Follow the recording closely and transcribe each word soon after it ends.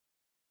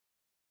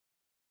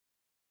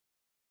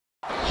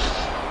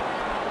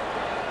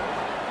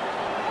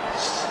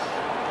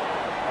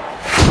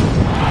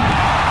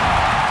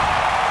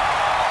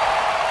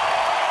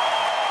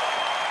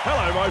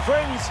Hello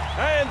friends,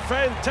 and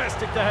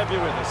fantastic to have you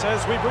with us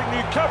as we bring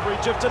you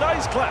coverage of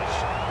today's clash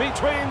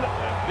between a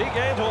Big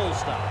Ant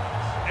All-Stars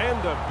and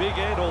a Big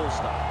Ant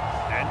All-Stars.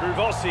 Andrew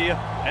Voss here,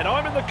 and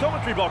I'm in the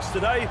commentary box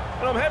today,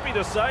 and I'm happy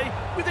to say,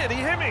 with Eddie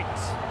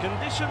Hemmings.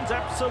 Conditions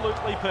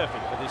absolutely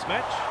perfect for this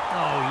match.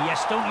 Oh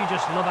yes, don't you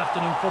just love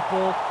afternoon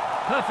football?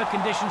 Perfect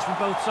conditions for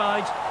both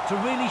sides to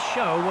really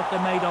show what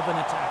they're made of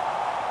in attack.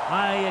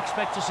 I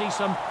expect to see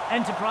some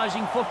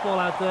enterprising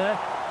football out there.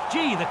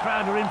 Gee, the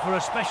crowd are in for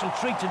a special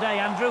treat today,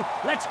 Andrew.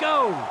 Let's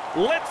go!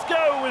 Let's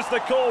go is the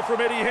call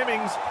from Eddie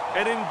Hemmings.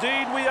 And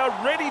indeed, we are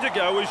ready to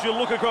go as you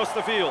look across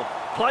the field.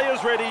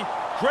 Players ready,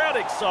 crowd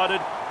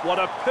excited. What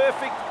a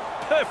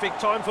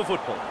perfect time for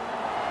football.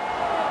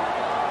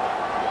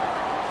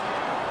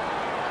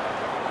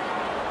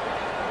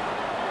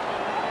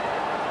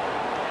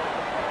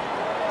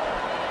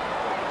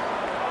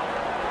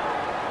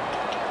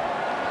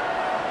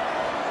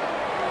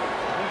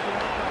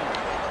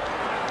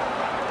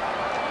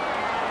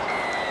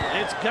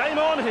 It's game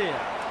on here.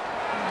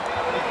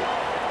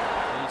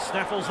 He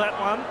snaffles that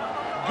one.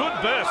 Good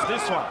burst,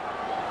 this one.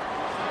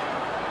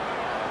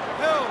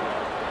 Hill,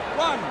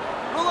 one,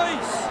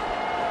 release.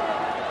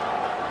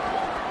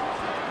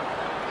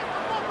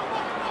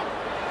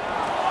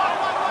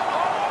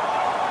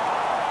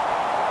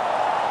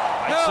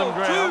 Makes some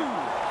ground. Two.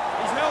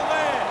 He's held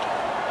there.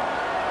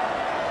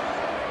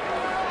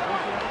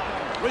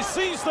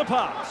 Receives the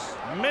pass.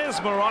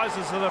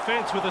 Mesmerises the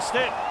defence with a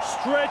step.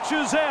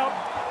 Stretches out.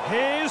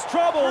 Here's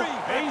trouble.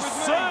 He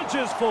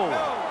surges forward.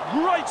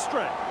 Great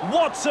stretch.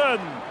 Watson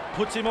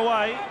puts him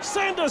away.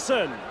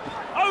 Sanderson.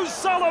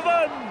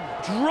 O'Sullivan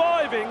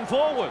driving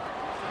forward.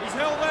 He's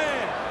held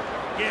there.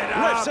 Get up.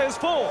 Ref says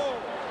 4.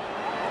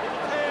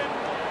 10.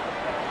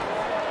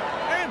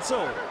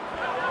 Ansel.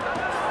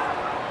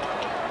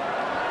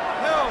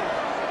 Held.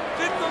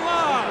 Did the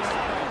last.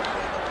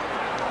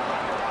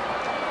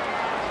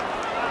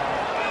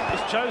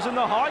 He's chosen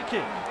the high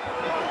kick.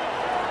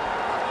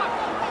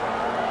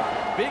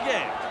 Big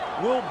Ant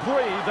will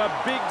breathe a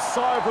big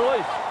sigh of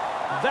relief.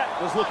 That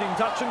was looking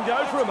touch and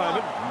go for a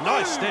moment.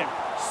 Nice step.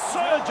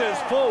 Surges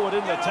forward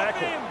in the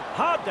tackle.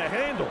 Hard to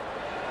handle.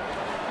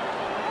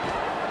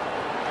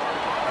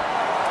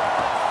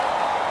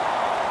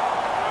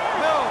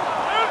 Hill,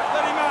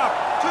 let him up.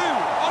 2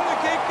 on the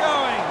keep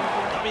going.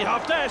 Dummy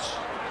half dash.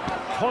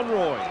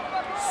 Conroy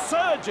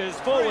surges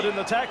forward in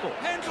the tackle.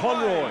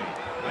 Conroy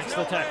makes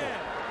the tackle.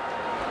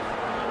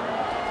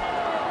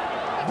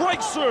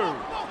 Breaks through.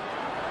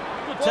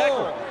 Good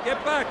tackle.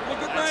 Get back,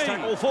 look at That's me.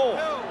 tackle 4.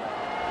 Hill,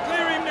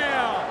 clear him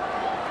now.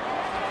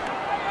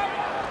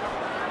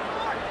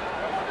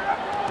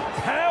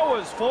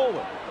 Powers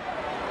forward.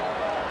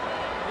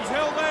 He's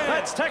held there.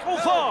 That's tackle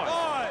Hill, 5.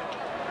 5.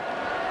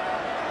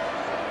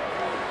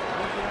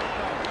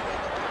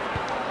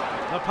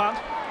 The punt.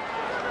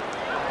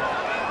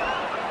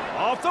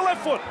 Off the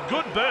left foot.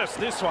 Good burst,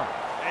 this one.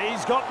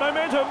 He's got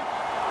momentum.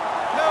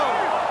 Hill,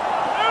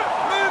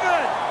 move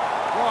it.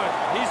 Right,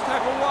 he's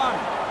tackle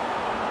 1.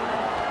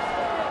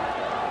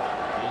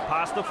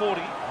 Past the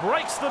 40,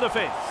 breaks the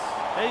defence.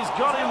 He's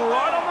got him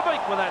right on the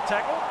beak with that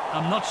tackle.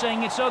 I'm not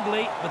saying it's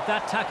ugly, but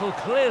that tackle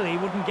clearly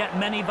wouldn't get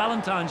many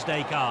Valentine's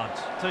Day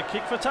cards. To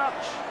kick for touch.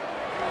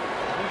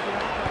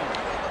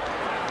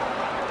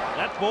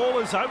 That ball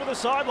is over the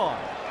sideline.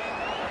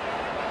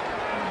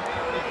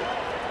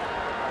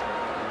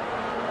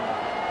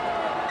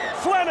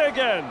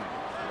 Flanagan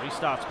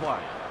restarts play.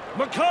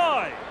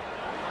 Mackay.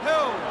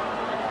 Hill,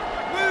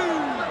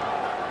 move.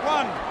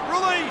 1,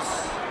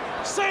 release.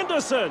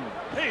 Sanderson.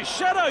 His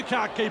shadow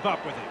can't keep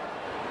up with him.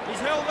 He's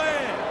held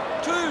there.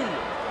 2.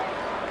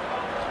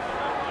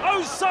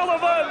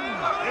 O'Sullivan.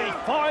 He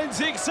finds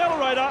the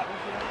accelerator.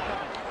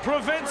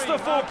 Prevents the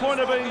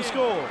 4-pointer being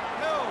scored.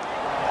 Hill,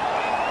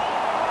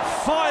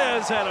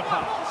 Fires out a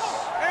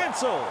pass.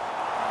 Ansel.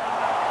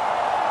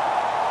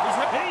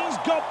 He's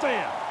got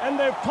there. And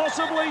they've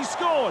possibly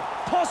scored.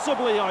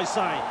 Possibly, I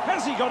say.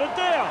 Has he got it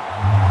down?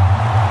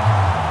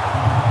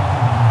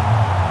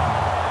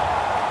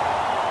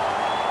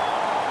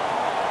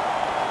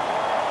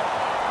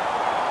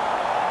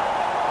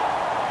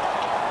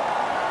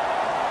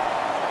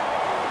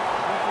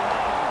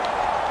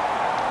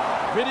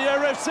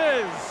 Video ref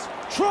says,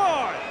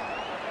 try!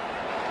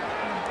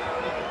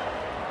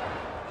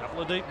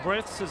 Couple of deep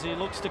breaths as he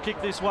looks to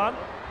kick this one.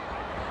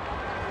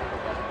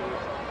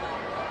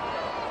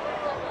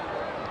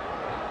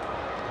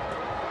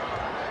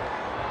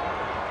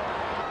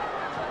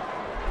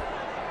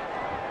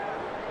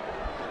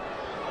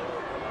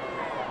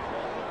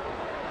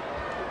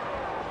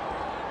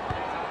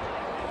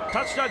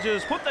 Touch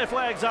judges put their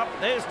flags up.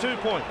 There's 2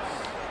 points.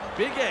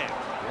 Big Ant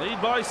lead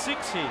by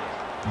 6 here.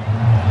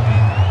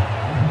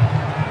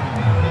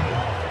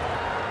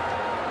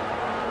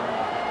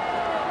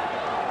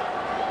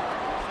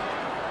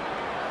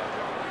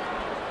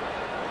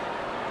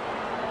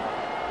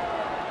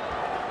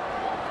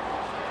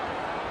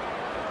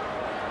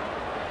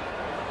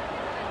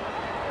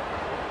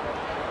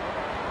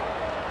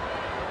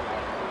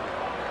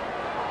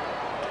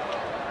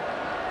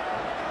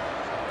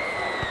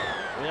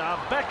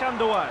 back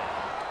underway.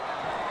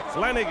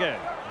 Flanagan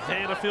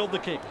there to field the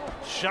kick,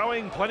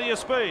 showing plenty of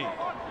speed.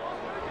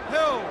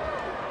 Hill.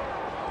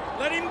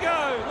 Let him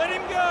go. Let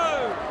him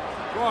go.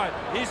 Right,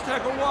 here's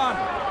tackle one.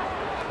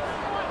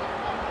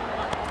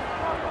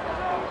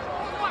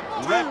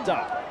 Wrapped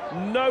up.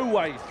 No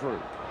way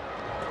through.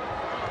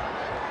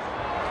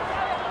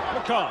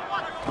 Mackay.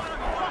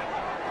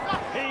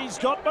 He's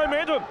got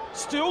momentum.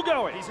 Still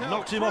going.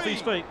 Knocked him off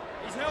his feet.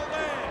 He's held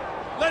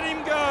there. Let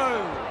him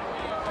go.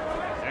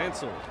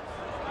 Ansel.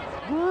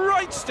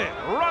 Great step.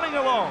 Running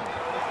along.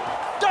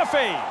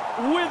 Duffy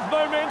with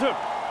momentum.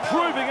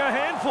 Proving a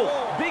handful.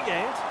 Big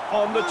Ant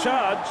on the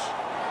charge.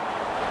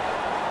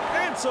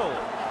 Ansel.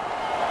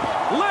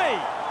 Lee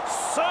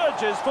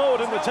surges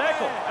forward in the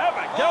tackle. Have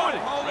a go at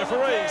him.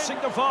 Referee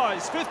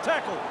signifies fifth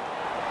tackle.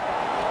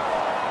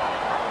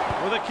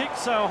 With a kick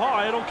so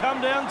high, it'll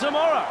come down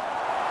tomorrow.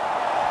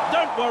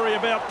 Don't worry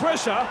about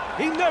pressure.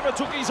 He never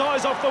took his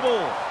eyes off the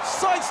ball.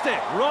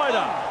 Sidestep.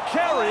 Ryder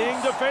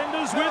carrying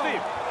defenders with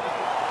him.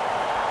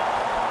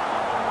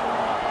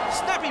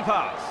 Snappy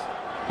pass.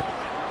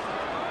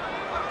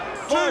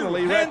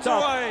 Finally wrapped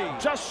up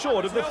just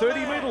short of the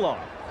 30-metre line.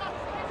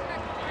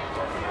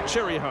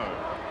 Cherryhome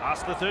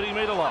past the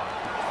 30-metre line.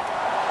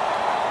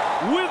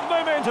 With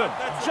momentum,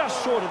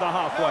 just short of the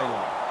halfway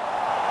line.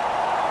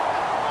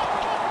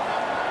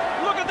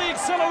 Look at the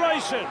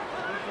acceleration.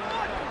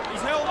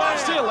 He's held there.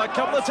 Still a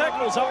couple of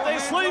tackles up their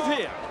sleeve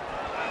here.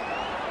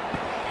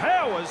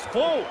 Powers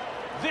forward.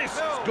 This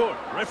is good.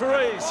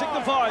 Referee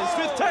signifies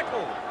fifth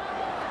tackle.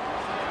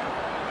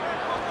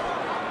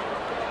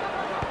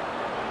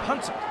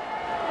 Punts it.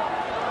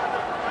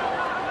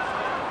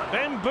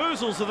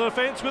 Bamboozles the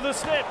defence with a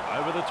step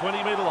over the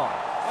 20-metre line.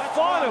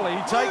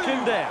 Finally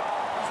taken down.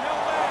 He's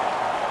held there.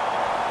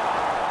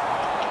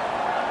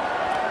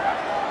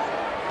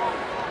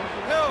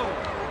 Hill.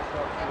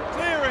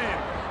 Clear him.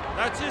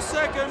 That's his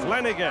second.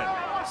 Flanagan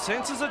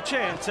senses a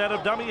chance out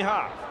of dummy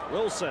half.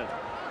 Wilson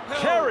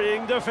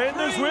carrying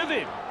defenders with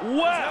him.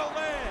 Wow.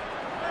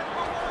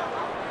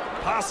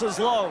 Passes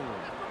long.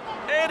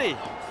 Eddie,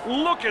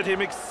 look at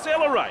him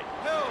accelerate.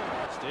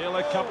 Still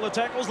a couple of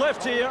tackles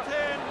left here.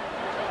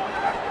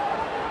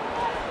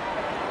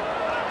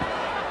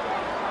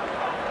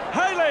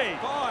 Haley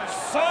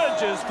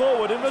surges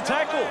forward in the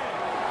tackle.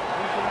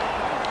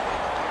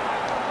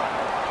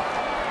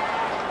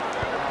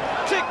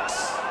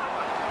 Kicks.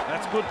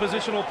 That's good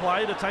positional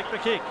play to take the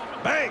kick.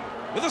 Bang!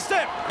 With a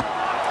step.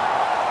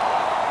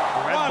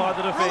 Grabbed by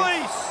the defence.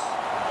 Release.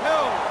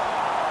 Hill.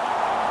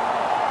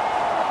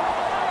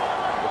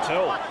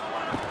 Patel.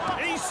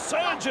 He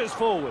surges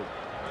forward.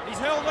 He's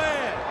held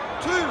there.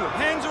 2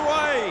 hands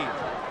away.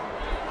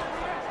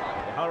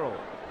 Hurrell.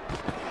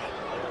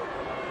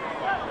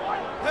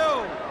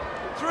 Hill.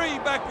 3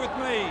 back with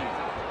me.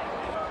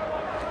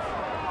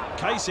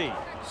 Casey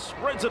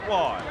spreads it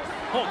wide.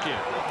 Hawkins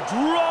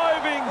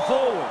driving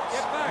forwards.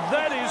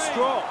 That is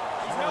strong.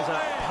 There's a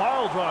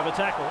pile driver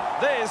tackle.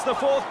 There's the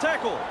 4th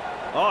tackle.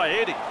 Oh,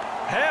 Eddie,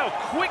 how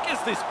quick is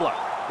this bloke?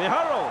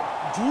 Beharrell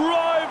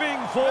driving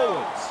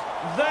forwards.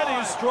 That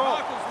is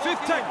strong.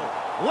 5th tackle.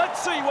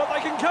 Let's see what they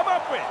can come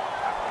up with.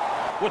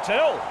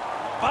 Wattell,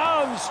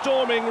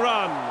 barnstorming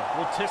run.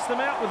 We'll test them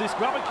out with this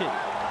grubber kick.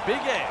 Big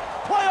Ant,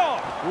 play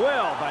on.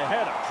 Well, they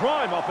had a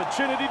prime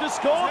opportunity to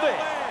score there,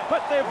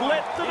 but they've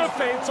let the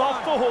defence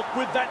off the hook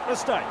with that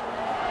mistake.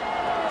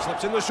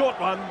 Slips in the short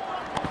one.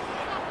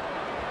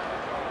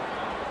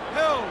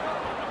 Hill.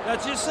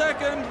 That's your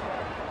second.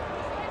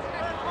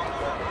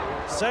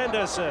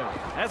 Sanderson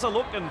has a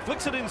look and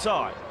flicks it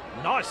inside.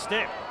 Nice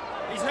step.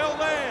 He's held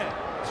there.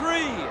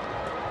 3.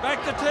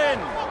 Back to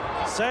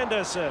 10.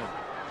 Sanderson.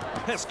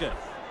 Hesker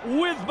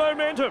with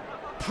momentum.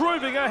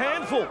 Proving a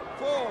handful.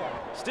 4.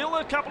 Still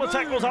a couple of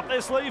tackles up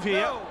their sleeve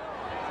here. Hill.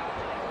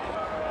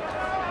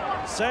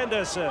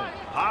 Sanderson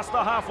past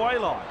the halfway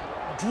line.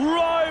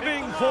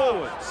 Driving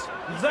forwards.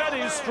 That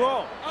is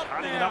strong.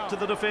 Cutting it up to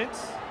the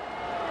defence.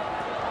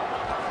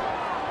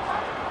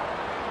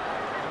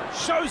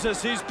 Shows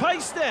us his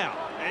pace now.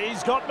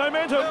 He's got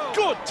momentum.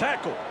 Good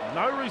tackle.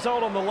 No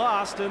result on the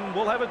last, and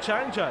we'll have a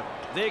changeover.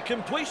 Their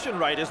completion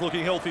rate is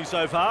looking healthy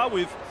so far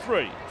with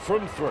 3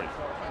 from 3.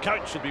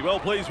 Coach should be well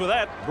pleased with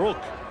that.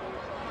 Brooke.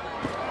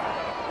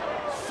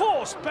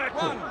 Forced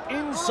backward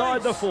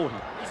inside the 40.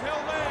 He's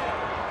held there.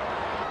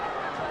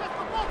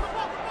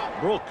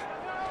 Brooke.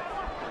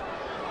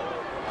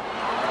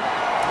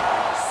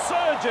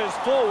 Surges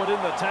forward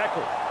in the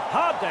tackle.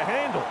 Hard to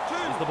handle.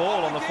 Is the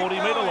ball on the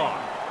 40-metre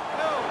line.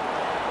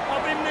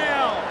 Up him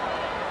now.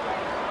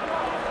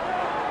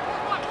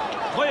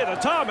 Clear to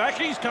tarmac,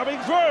 he's coming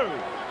through. 3.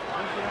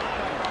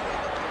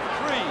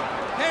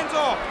 Hands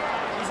off.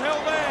 He's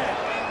held there.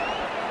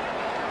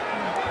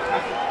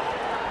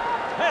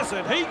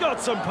 Hasn't he got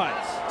some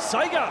pace?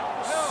 Sager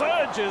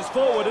surges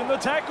forward in the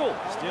tackle.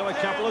 Still a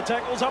couple of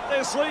tackles up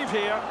their sleeve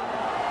here.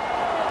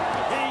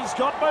 He's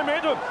got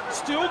momentum.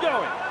 Still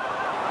going.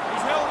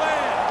 He's held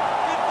there.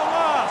 Hit the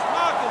last.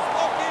 Marcus,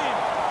 lock in.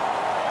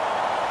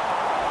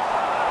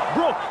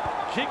 Brooke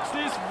kicks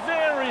this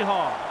very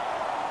high.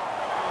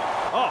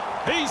 Oh,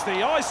 he's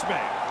the Iceman.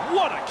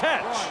 What a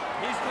catch. Right,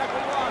 here's tackle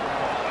one.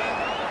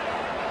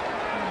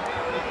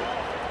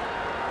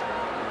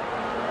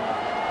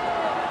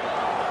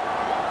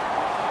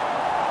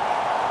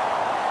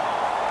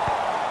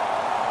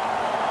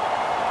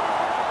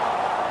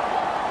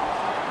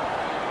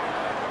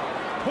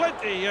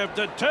 Plenty of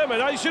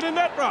determination in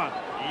that run.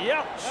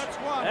 Ouch. That's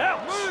one.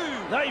 Ouch.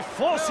 Move. They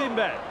force Go. him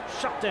back.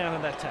 Shut down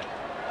in that tackle.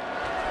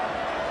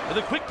 With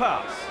a quick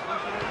pass.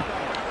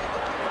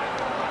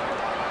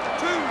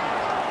 2.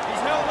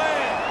 He's held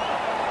there.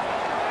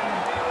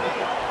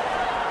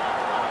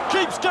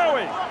 Keeps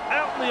going.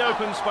 Out in the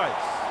open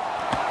space.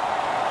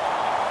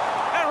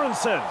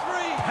 Aronson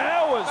 3.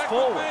 powers Back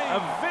forward. with me.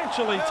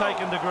 Eventually Help.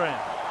 taken to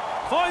ground.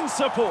 Finds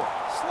support.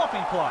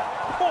 Sloppy play.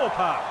 Poor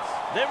pass.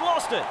 They've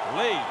lost it.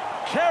 Lee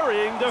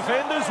carrying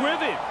defenders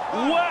with him.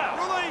 Wow.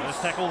 Release.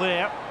 First tackle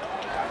there.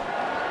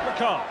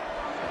 McCall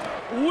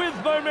with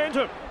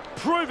momentum.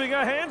 Proving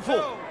a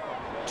handful.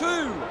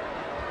 2.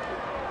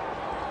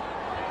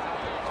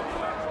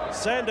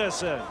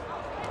 Sanderson.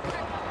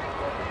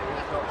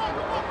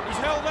 He's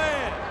held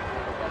there.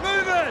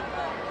 Move it.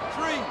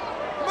 3.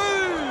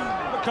 Move.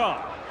 McCall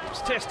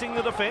is testing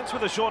the defence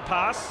with a short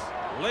pass.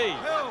 Lee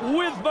Help.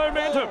 with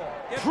momentum. 4.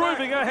 Get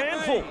Proving back. a Look at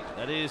handful. me.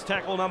 That is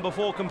tackle number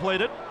 4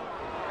 completed.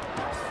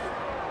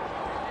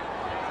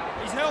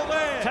 He's held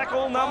there.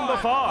 Tackle number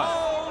 5.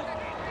 Hold.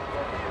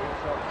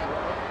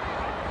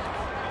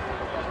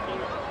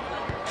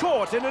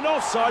 Caught in an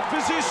offside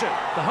position.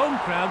 The home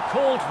crowd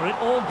called for it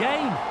all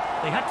game.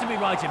 They had to be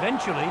right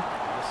eventually.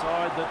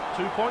 Decide that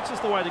 2 points is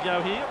the way to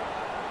go here.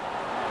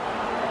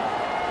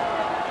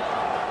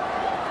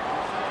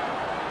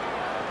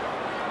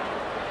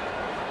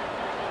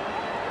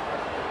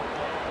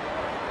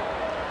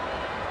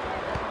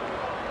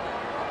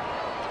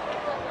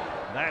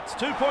 That's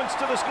 2 points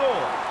to the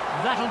score.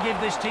 That'll give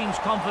this team's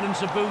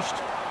confidence a boost.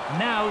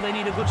 Now they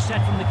need a good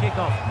set from the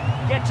kick-off.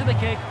 Get to the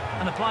kick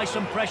and apply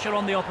some pressure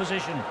on the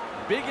opposition.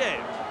 Big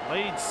Ant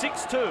leads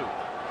 6-2.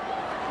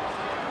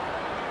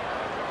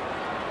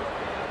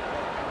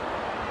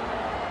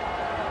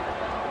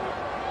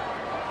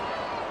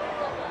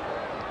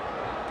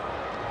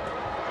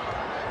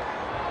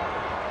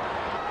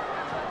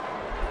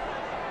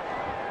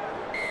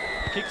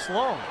 Kicks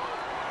long.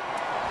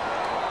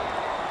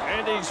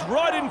 And he's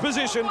right in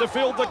position to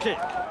field the kick.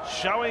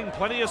 Showing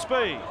plenty of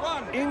speed.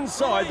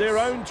 Inside their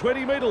own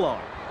 20-metre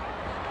line.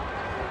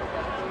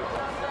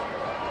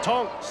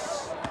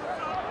 Tonks.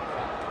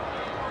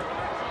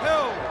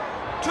 Held.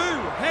 2.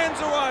 Hands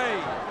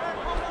away.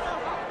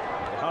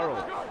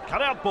 Hurrell.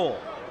 Cut out ball.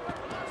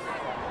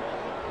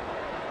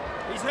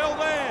 He's held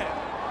there.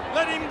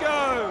 Let him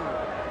go.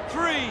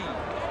 3.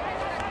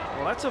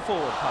 Well, that's a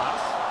forward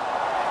pass.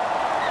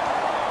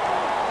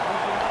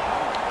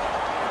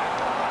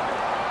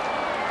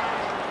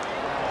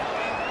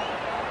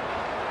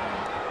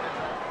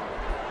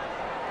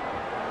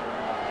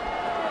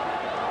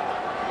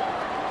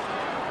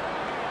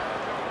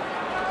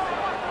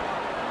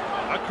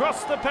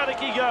 Across the paddock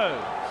he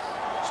goes.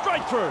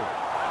 Straight through.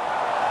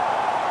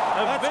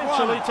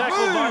 Eventually one.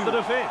 tackled by Move. the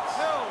defence.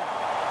 Held.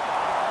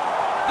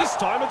 This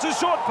time it's a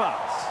short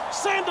pass.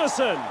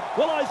 Sanderson.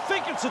 Well, I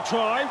think it's a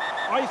try.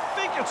 I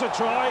think it's a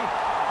try.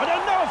 I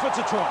don't know if it's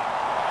a try.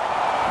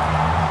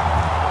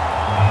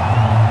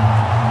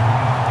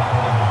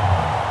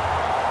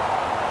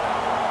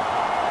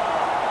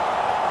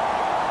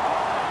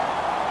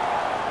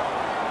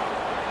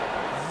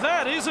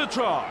 That is a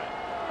try.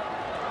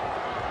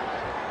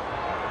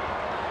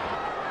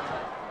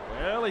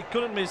 Well, he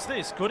couldn't miss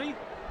this, could he?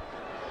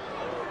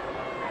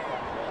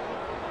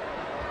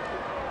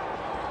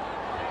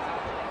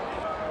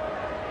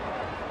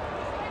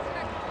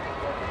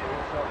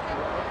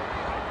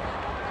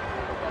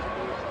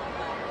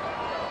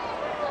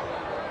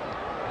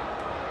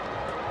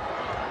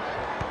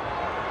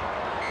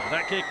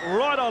 That kick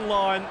right on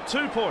line,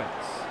 2 points.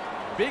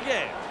 Big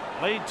Ant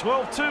lead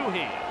 12-2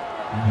 here.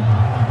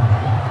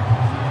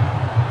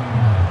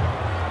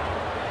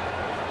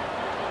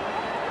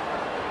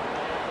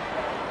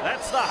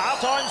 That's the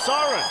halftime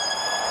siren.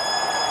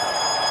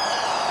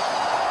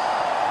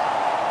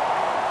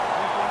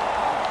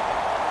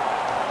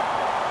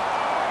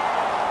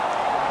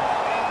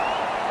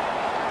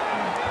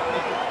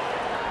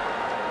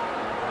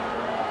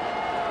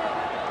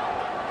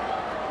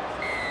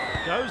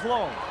 Goes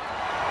long.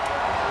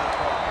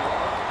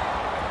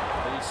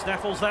 He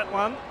snaffles that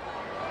one.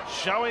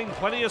 Showing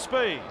plenty of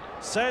speed.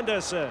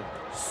 Sanderson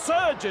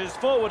surges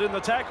forward in the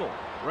tackle.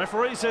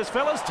 Referee says,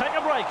 fellas, take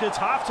a break. It's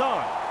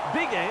half-time.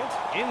 Big Ant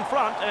in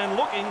front and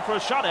looking for a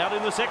shutout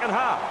in the second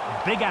half.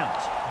 Big Ant.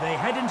 They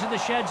head into the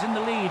sheds in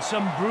the lead.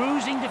 Some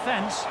bruising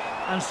defence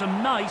and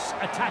some nice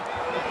attack.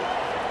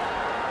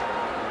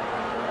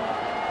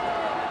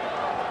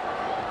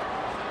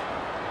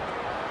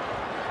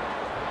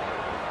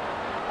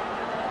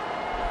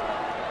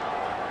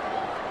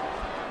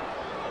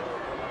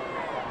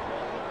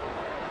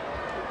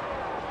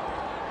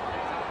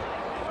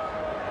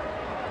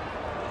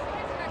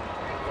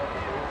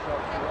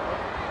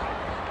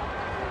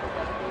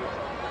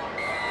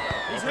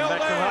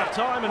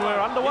 time and we're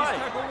underway.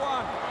 He's tackle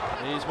one.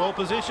 He's well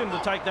positioned to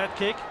take that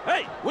kick.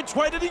 Hey, which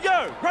way did he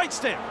go? Great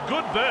step.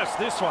 Good burst,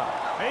 this one.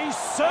 He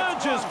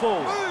surges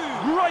forward.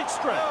 Great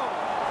strength.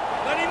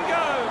 Let him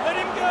go. Let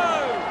him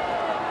go.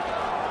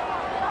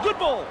 Good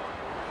ball.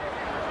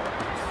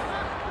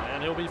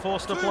 And he'll be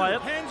forced to play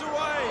it. Hands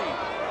away.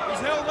 He's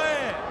held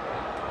there.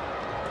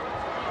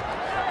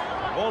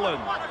 Wallen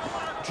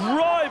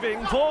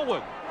driving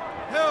forward.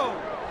 Held.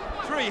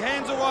 3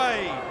 hands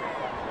away.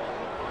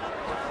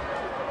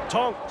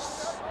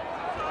 Tonks.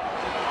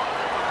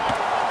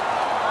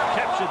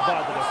 Captured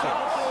by the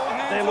defence.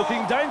 They're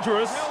looking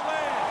dangerous.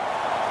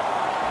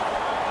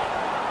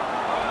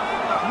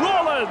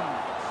 Rollins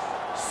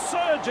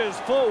surges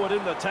forward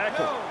in the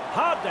tackle.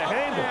 Hard to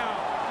handle.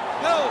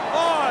 Held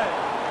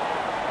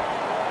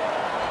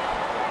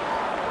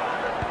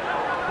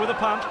 5. With a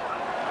punt.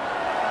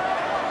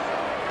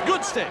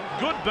 Good step.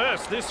 Good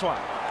burst, this one.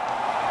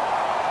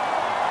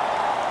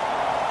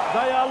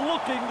 They are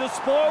looking to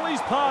spoil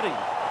his party.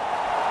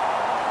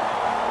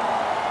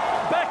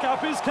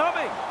 Backup is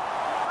coming.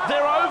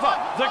 They're over.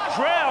 The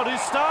crowd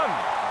is stunned.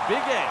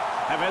 Big Ant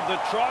have had the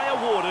try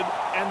awarded,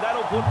 and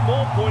that'll put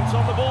more points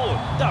on the board.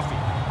 Duffy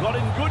got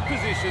in good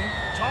position,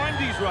 timed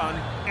his run,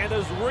 and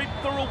has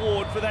reaped the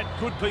reward for that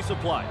good piece of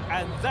play.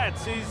 And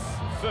that's his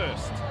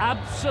first.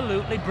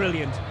 Absolutely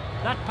brilliant.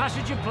 That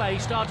passage of play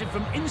started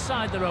from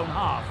inside their own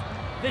half.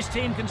 This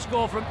team can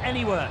score from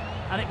anywhere,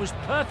 and it was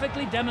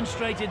perfectly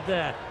demonstrated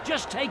there.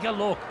 Just take a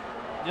look.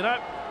 You know,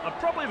 I'd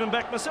probably even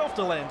back myself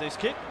to land this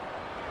kick.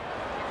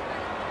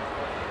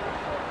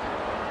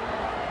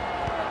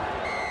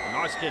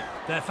 Nice kick.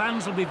 Their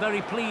fans will be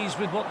very pleased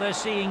with what they're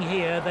seeing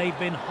here. They've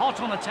been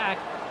hot on attack,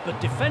 but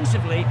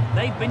defensively,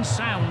 they've been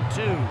sound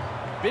too.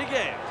 Big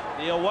Ant,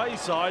 the away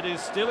side,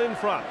 is still in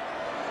front.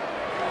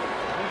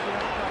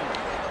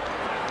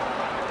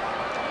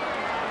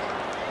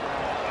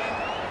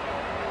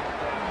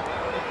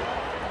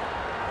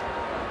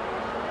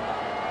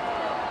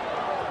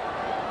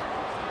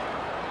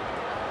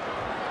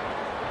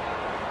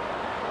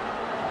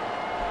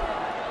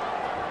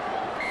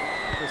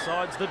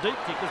 Decides the deep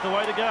kick is the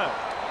way to go.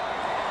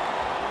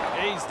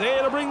 He's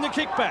there to bring the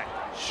kick back,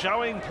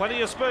 showing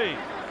plenty of speed. He's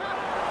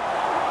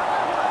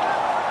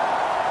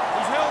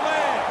held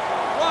there.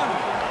 1.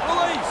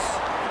 Release.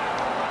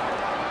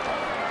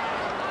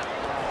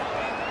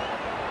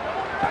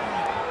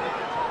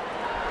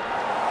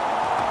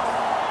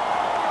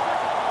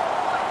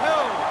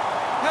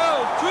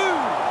 Held. 2.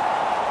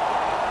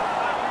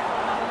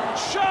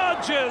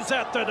 Charges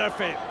at the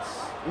defence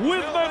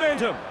with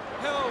momentum.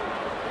 Held.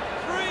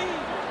 3.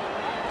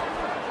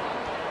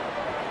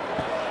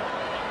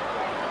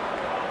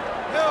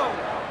 Held.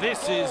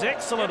 This is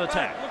excellent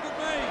attack. Look at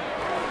me.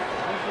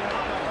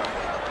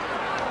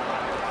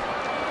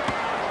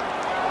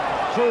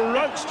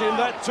 Crunched in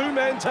that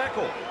two-man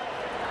tackle.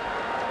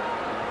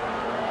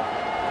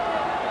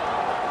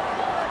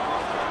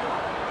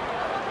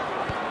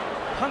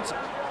 Hunts it.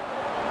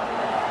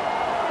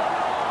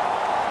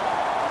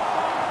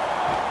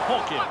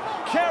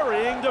 Hawkins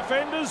carrying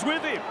defenders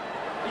with him.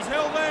 He's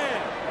held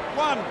there.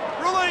 1.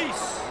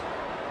 Release.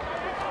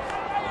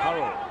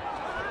 Harold.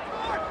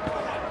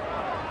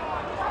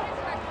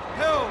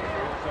 Held.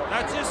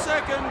 That's his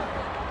second.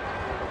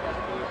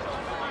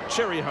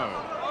 Cherry home.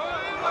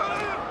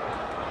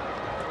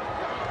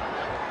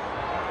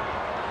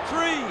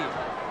 3.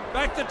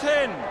 Back to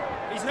 10.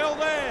 He's held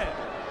there.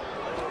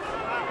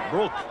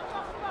 Brook.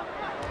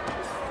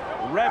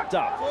 Wrapped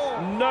up.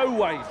 No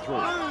way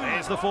through.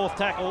 There's the fourth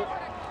tackle.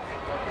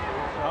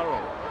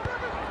 Harold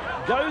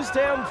goes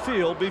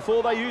downfield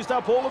before they used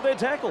up all of their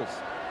tackles.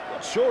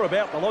 Not sure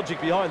about the logic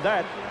behind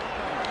that.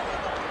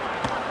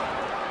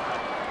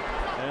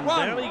 And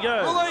 1. down he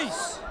goes.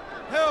 Release.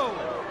 Held.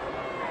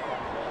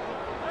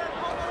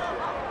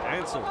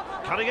 Ansel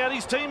cutting out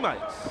his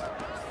teammates.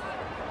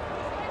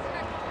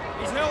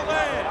 He's held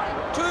there.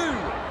 2.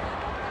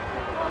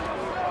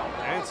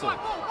 Ansel.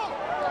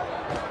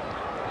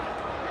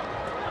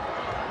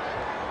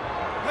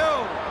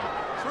 Held.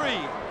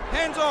 3.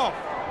 Hands off.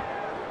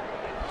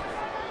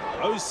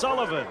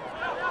 O'Sullivan.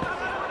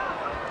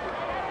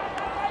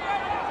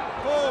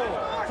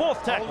 4.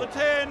 Fourth tackle. Hold the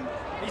 10.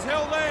 He's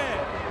held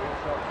there.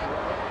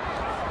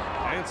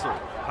 Ansel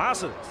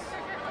passes.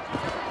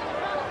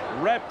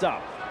 Wrapped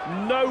up.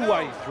 No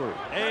way through.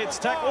 It's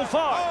tackle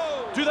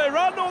 5. Do they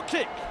run or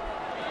kick?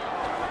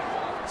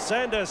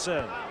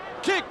 Sanderson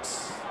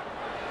kicks.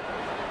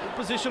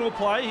 Good positional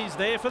play. He's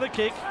there for the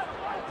kick.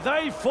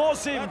 They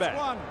force him That's back.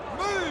 1.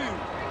 Move.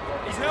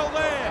 He's held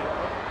there.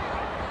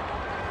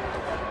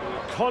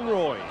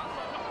 Conroy.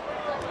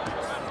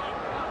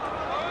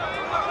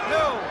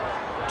 Held.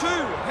 2.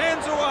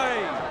 Hands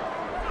away.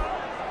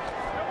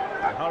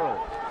 Harold.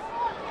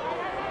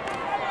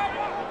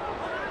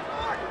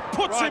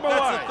 Puts him That's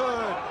away. the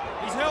 3rd.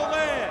 He's held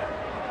there.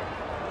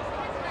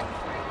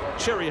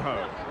 Cherry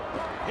home.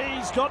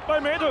 He's got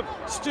momentum.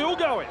 Still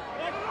going.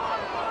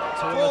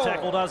 Turn the 4.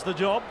 tackle does the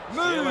job.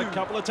 Still a Move.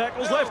 couple of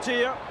tackles left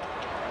here. The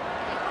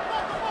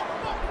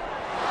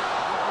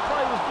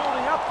play was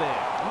building up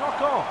there. Not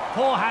on.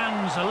 Poor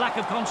hands, a lack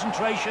of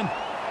concentration.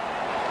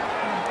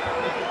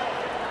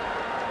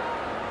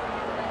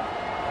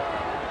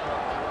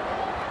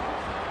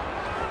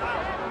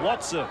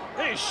 Watson,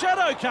 his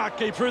shadow can't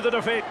keep through the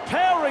defence,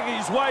 powering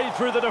his way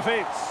through the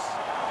defence.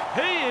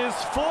 He is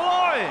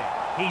flying.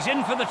 He's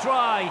in for the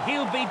try.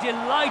 He'll be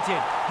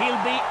delighted. He'll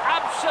be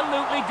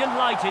absolutely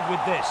delighted with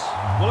this.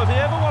 Well, if you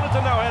ever wanted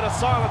to know how to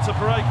silence a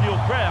parochial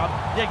crowd,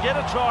 you get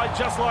a try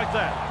just like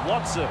that.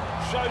 Watson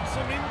showed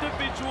some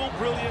individual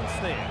brilliance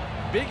there.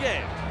 Big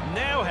Ant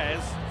now has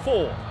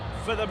 4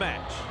 for the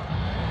match.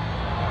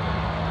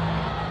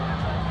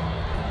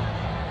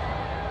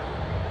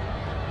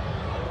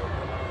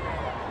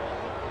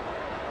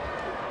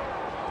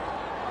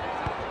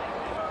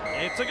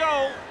 It's a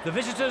goal. The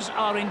visitors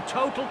are in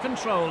total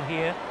control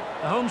here.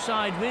 The home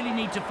side really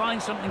need to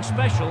find something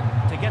special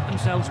to get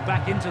themselves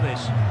back into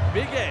this.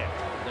 Big Ant,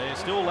 they're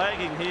still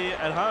lagging here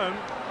at home.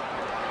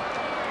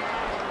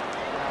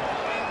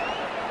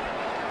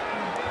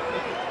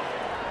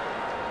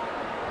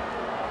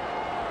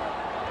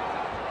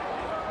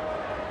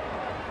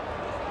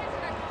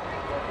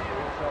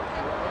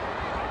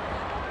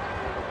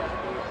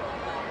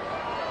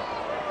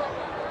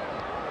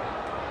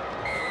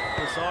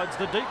 Decides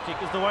the deep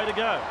kick is the way to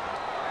go.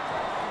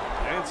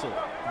 Ansell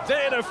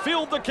there to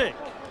field the kick.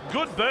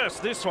 Good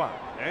burst this one.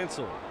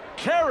 Ansell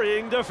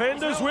carrying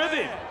defenders with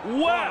him.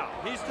 Wow.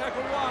 He's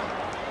tackle 1.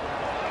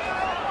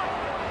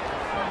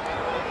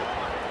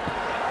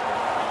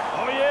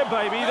 Oh yeah,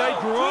 baby, they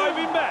drive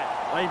him back.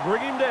 They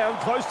bring him down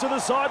close to the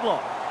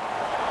sideline.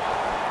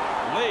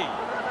 Lee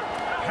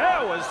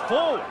powers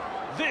forward.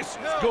 This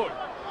is good.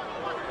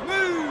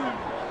 Move.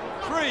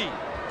 3.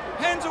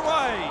 Hands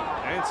away.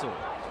 Ansell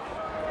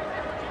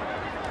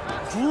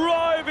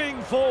driving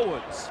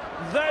forwards.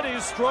 That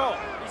is strong.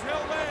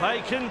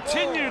 They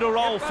continue to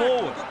roll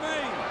forward.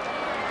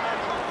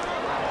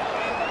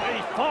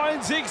 He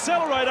finds the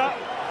accelerator.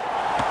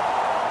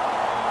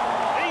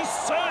 He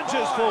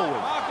surges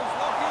forward.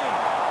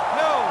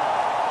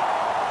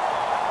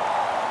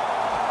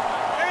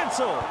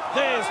 Ansell,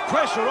 there's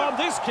pressure on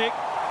this kick.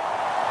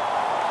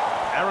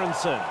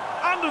 Aronson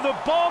under the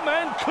bomb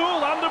and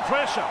cool under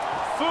pressure.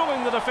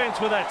 Fooling the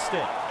defence with that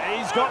step.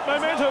 He's got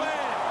momentum.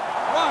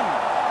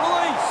 1.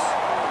 Release.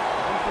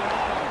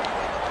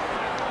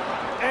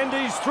 And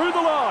he's through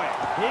the line.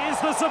 Here's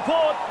the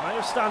support. May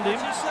have stunned him.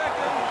 2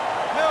 seconds.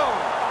 Held.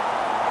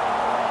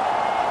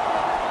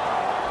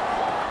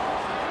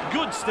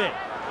 Good step.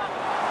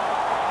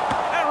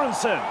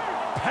 Aronson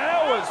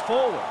powers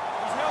forward.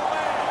 He's held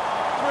there.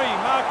 3.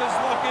 Markers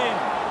lock in.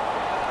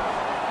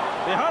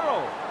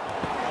 Biharo.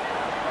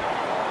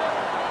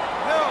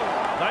 Held.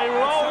 They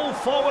roll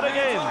forward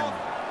again.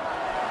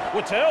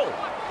 Whittle.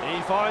 He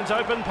finds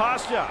open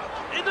pasture.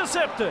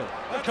 Intercepted.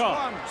 The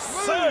Cobb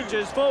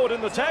surges forward in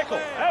the tackle.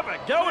 Have a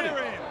go at him.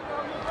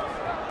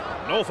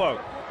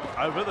 Norfolk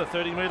over the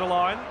 30-metre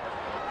line.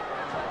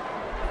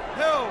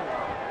 Held.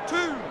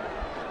 2.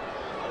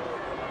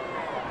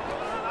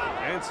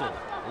 Ansell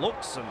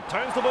looks and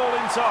turns the ball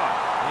inside.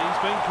 He's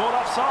been caught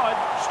offside.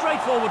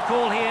 Straightforward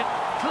call here.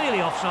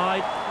 Clearly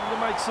offside. To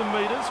make some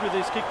metres with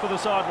this kick for the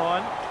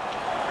sideline.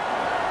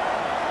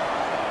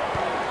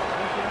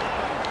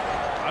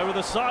 Over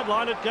the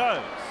sideline it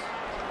goes.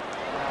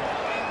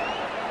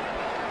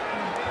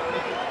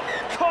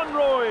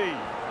 Conroy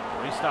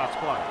restarts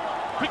play.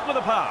 Quick with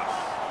a pass.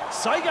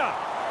 Sager.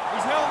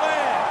 He's held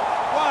there.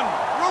 1.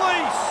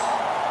 Release.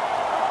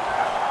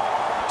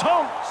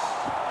 Tonks.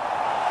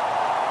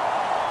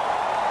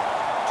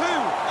 2.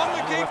 On the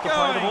He'll kick have to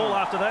play the going. ball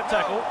after that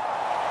tackle.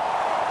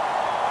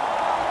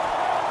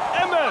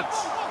 Emmett.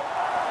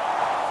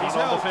 He's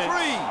on held the fence.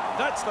 3.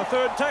 That's the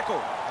 3rd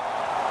tackle.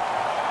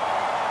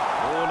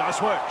 Oh,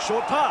 nice work.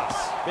 Short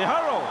pass.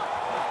 Biharo.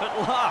 At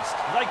last,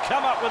 they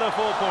come up with a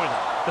 4-pointer.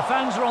 The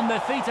fans are on their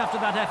feet after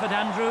that effort,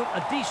 Andrew.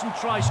 A decent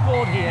try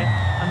scored here,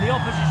 and the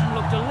opposition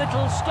looked a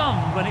little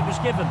stunned when it was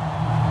given.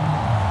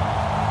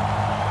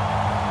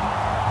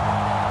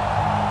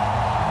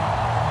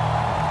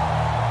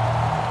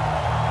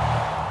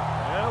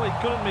 Well, he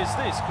couldn't miss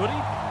this, could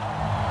he?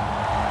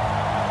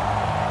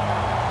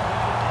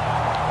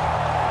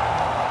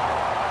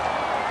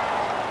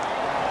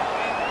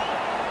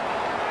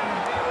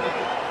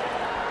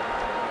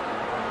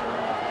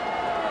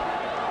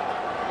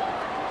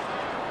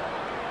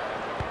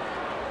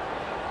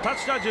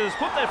 Touch judges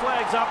put their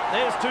flags up.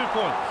 There's 2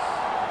 points.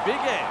 Big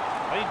Ant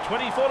lead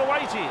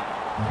 24-18.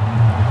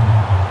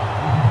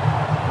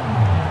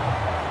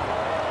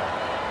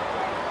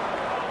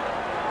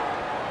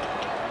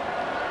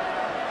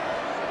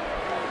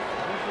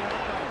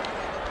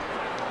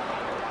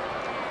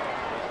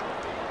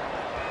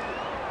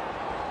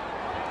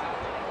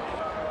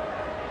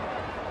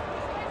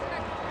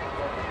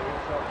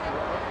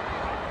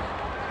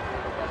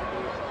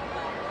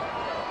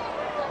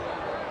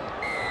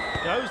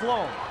 Goes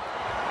long.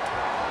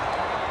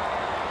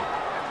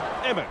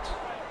 Emmett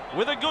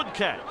with a good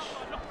catch.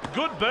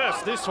 Good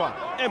burst this one.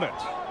 Emmett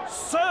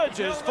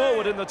surges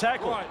forward in the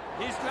tackle. Right,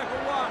 here's tackle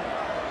 1.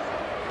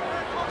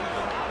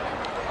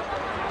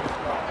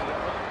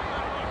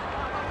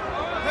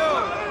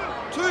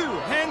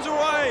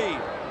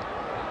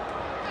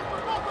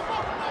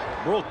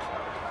 Brook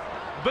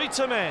beats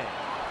a man.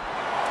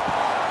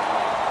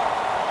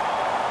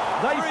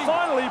 They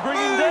finally bring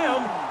him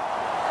down.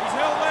 He's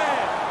held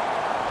there.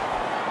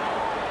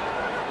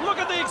 Look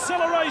at the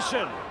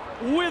acceleration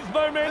with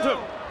momentum,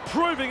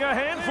 proving a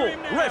handful.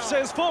 Ref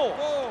says 4. 4.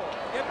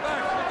 Get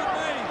back, look at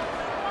me.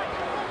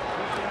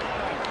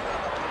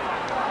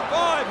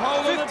 5,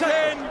 hold on the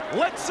 10.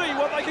 Let's see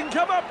what they can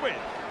come up with.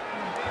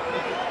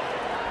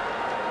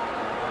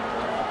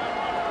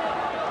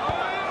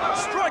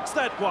 Strikes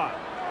that one.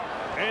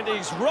 And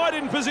he's right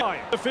in position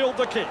to field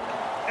the kick.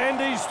 And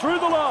he's through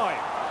the line.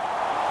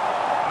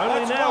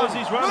 Only now as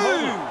he's run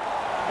home.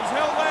 He's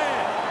held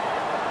there.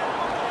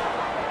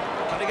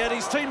 Trying to get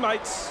his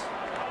teammates.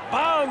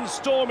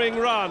 Barnstorming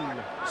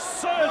run.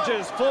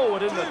 Surges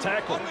forward in the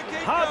tackle.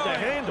 Hard to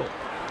handle.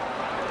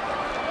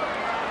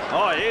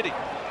 Oh, Eddie.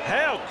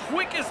 How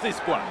quick is this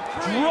one?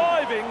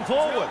 Driving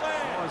forward.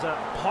 That was a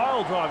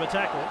pile driver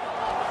tackle.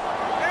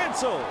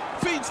 Ansel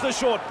feeds the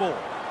short ball.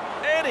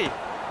 Eddie,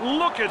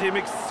 look at him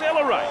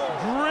accelerate.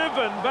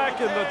 Driven back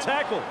in the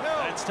tackle.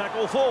 That's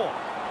tackle 4.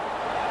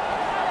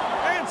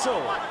 Ansel.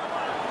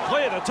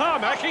 Clear to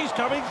tarmac. He's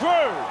coming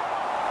through.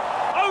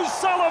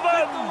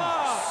 O'Sullivan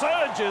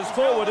surges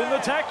forward in the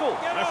tackle.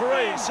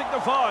 Referee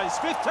signifies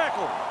 5th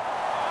tackle.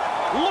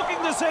 Looking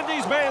to send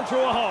his man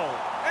through a hole.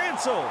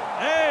 Ansel,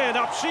 and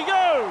up she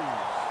goes.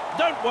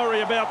 Don't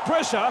worry about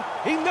pressure.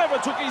 He never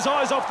took his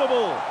eyes off the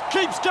ball.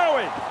 Keeps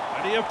going.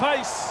 Plenty of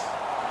pace.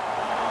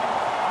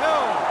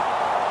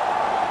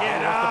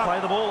 Get up to play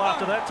the ball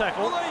after that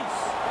tackle.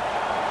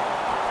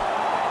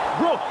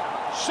 Brook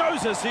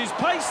shows us his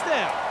pace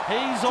now.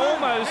 He's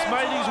almost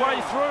made his way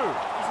through.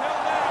 He's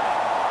held there.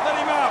 Let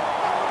him up.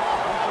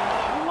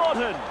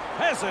 Lawton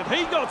has it.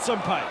 He got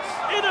some pace.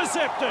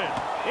 Intercepted.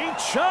 He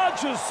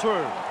charges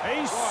through.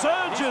 He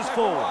surges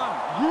forward.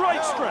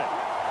 Great strength.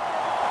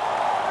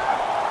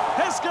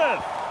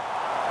 Hesketh.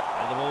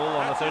 And the ball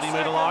on the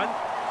 30-metre line.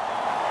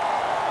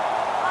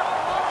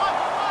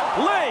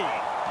 Lee.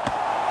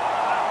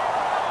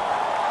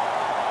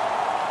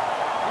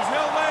 He's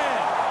held there.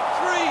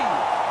 3.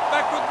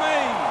 Back with me.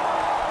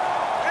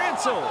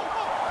 Ansel.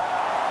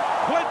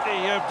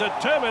 Plenty of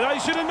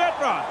determination in that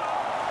run.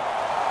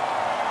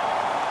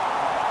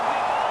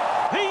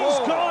 He's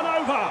gone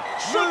over.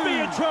 Should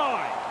be a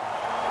try.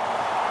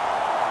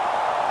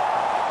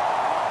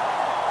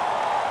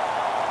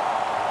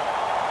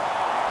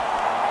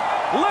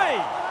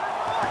 Lee.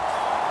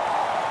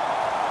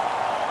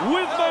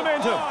 With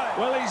momentum.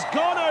 Well, he's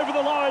gone over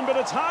the line, but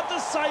it's hard to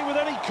say with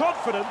any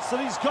confidence that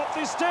he's got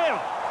this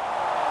down.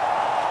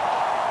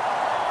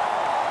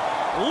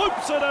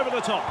 Loops it over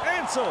the top.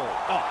 Ansel.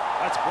 Oh,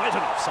 that's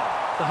blatant offside.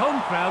 The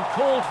home crowd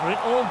called for it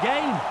all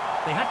game.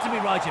 They had to be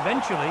right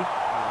eventually.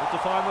 To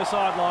find the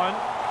sideline.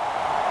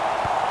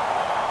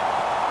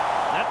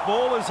 That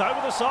ball is over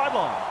the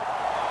sideline.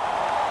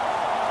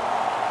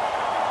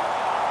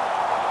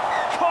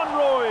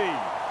 Conroy.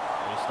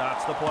 He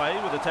starts the play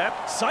with a tap.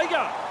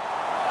 Sager.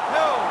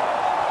 Held.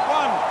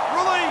 1.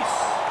 Release.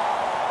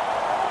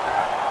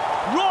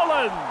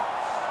 Rollins.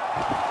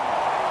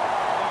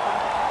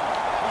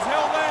 He's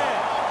held there.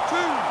 2.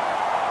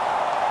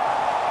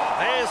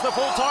 There's the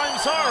full-time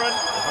siren.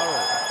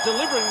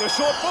 Delivering the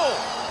short ball.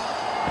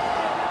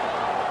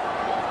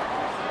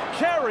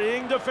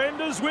 Carrying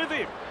defenders with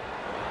him.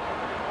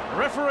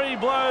 Referee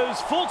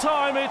blows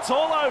full-time, it's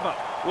all over.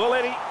 Well,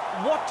 Eddie,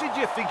 what did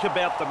you think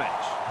about the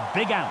match?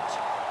 Big Ant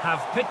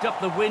have picked up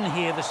the win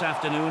here this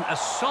afternoon. A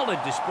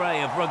solid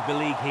display of rugby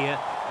league here,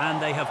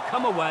 and they have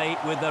come away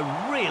with a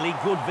really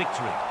good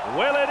victory.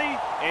 Well, Eddie,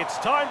 it's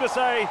time to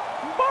say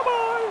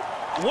bye-bye.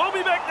 We'll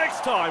be back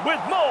next time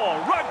with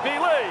more Rugby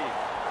League.